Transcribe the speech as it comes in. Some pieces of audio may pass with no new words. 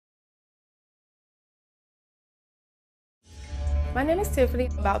My name is Tiffany.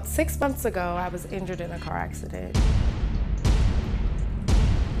 About 6 months ago, I was injured in a car accident.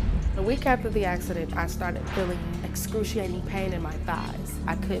 A week after the accident, I started feeling excruciating pain in my thighs.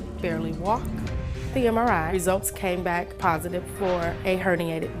 I could barely walk. The MRI results came back positive for a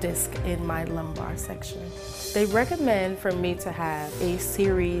herniated disc in my lumbar section. They recommend for me to have a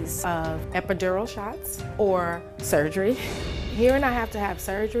series of epidural shots or surgery. Hearing I have to have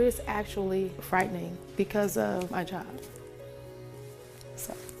surgery is actually frightening because of my job.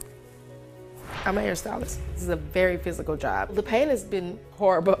 So, I'm a hairstylist. This is a very physical job. The pain has been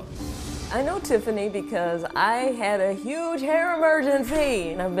horrible. I know Tiffany because I had a huge hair emergency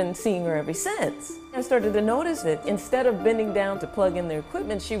and I've been seeing her ever since. I started to notice that instead of bending down to plug in the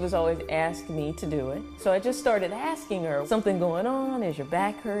equipment, she was always asking me to do it. So I just started asking her, something going on? Is your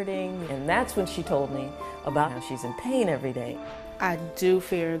back hurting? And that's when she told me about how she's in pain every day. I do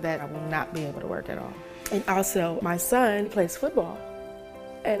fear that I will not be able to work at all. And also, my son plays football.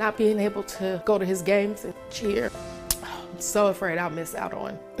 And not being able to go to his games and cheer, I'm so afraid I'll miss out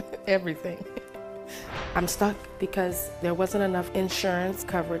on everything. I'm stuck because there wasn't enough insurance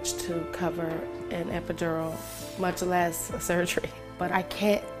coverage to cover an epidural, much less a surgery. But I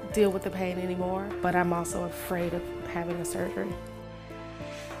can't deal with the pain anymore, but I'm also afraid of having a surgery.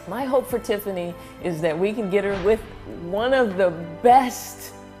 My hope for Tiffany is that we can get her with one of the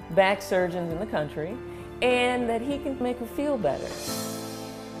best back surgeons in the country and that he can make her feel better.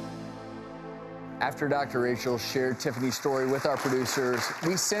 After Dr. Rachel shared Tiffany's story with our producers,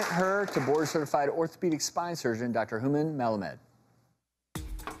 we sent her to board-certified orthopedic spine surgeon, Dr. Hooman Melamed.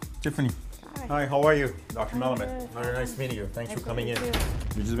 Tiffany. Hi, how are you? Dr. Melamed. Very nice meeting you. Thanks for coming in.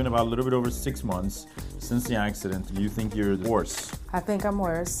 It's just been about a little bit over 6 months since the accident. Do you think you're worse? I think I'm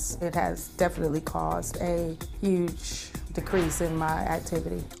worse. It has definitely caused a huge decrease in my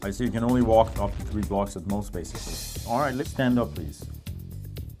activity. I see you can only walk up to 3 blocks at most, basically. All right, let's stand up, please.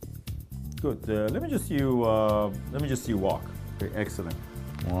 Good. Let me just see you walk. Okay, excellent.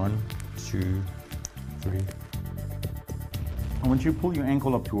 1, 2, 3. I want you to pull your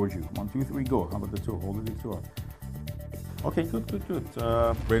ankle up towards you. 1, 2, 3, go. How about the toe? Hold the toe up. Okay, good, good, good.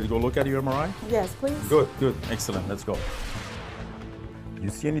 Ready to go look at your MRI? Yes, please. Good, good. Excellent. Let's go. You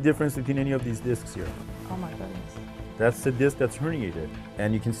see any difference between any of these discs here? Oh my goodness. That's the disc that's herniated.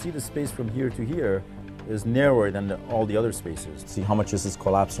 And you can see the space from here to here is narrower than all the other spaces. See how much this is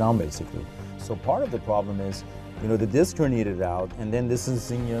collapsed down, basically. So part of the problem is, you know, the disc herniated out, and then this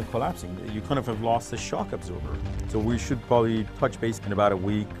is collapsing. You kind of have lost the shock absorber. So we should probably touch base in about a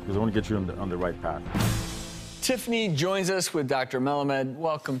week, because I want to get you on the right path. Tiffany joins us with Dr. Melamed.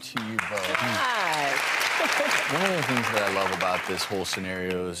 Welcome to you both. Hi. One of the things that I love about this whole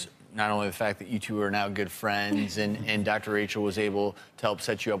scenario is not only the fact that you two are now good friends and Dr. Rachel was able to help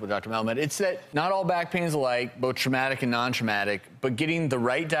set you up with Dr. Melamed, it's that not all back pain is alike, both traumatic and non-traumatic, but getting the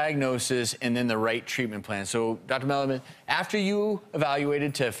right diagnosis and then the right treatment plan. So, Dr. Melamed, after you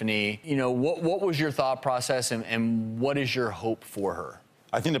evaluated Tiffany, you know, what was your thought process and what is your hope for her?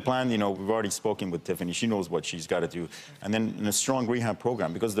 I think the plan, you know, we've already spoken with Tiffany. She knows what she's got to do. And then in a strong rehab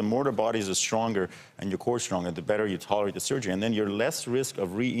program, because the more the bodies are stronger and your core stronger, the better you tolerate the surgery. And then you're less risk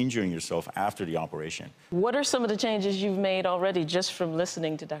of re-injuring yourself after the operation. What are some of the changes you've made already just from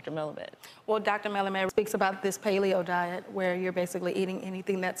listening to Dr. Melamed? Well, Dr. Melamed speaks about this paleo diet where you're basically eating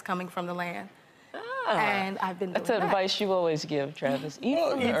anything that's coming from the land. And I've been doing That's advice you always give, Travis. Eat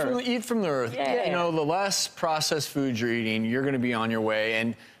Eat from the earth. Yeah. You know, the less processed foods you're eating, you're going to be on your way.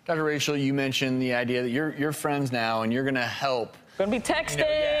 And Dr. Rachel, you mentioned the idea that you're friends now and you're going to help. Gonna be texting. You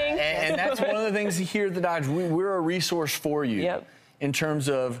know, and that's one of the things here at the Dodge. We're a resource for you in terms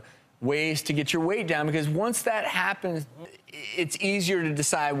of ways to get your weight down, because once that happens, it's easier to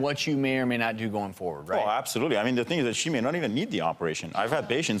decide what you may or may not do going forward, right? Oh, absolutely. I mean, the thing is that she may not even need the operation. I've had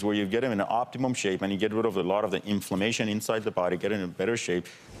patients where you get them in an optimum shape and you get rid of a lot of the inflammation inside the body, get in a better shape,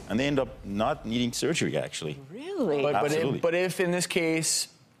 and they end up not needing surgery, actually. Really? But if in this case,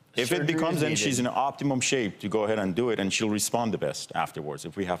 if it becomes then she's in optimum shape to go ahead and do it, and she'll respond the best afterwards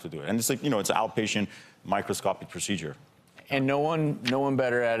if we have to do it. And it's like, you know, it's an outpatient microscopic procedure. And no one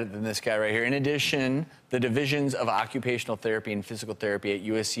better at it than this guy right here. In addition, the divisions of occupational therapy and physical therapy at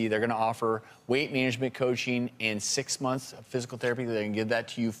USC, they're going to offer weight management coaching and 6 months of physical therapy. They're going to give that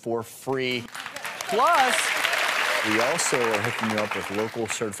to you for free. Plus, we also are hooking you up with local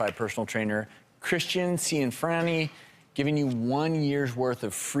certified personal trainer Christian Cianfrani, giving you 1 year's worth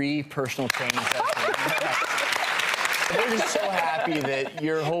of free personal training sessions. We're just so happy that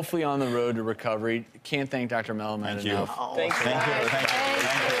you're hopefully on the road to recovery. Can't thank Dr. Melamed enough. Thank you.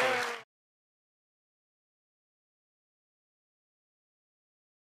 Thank you.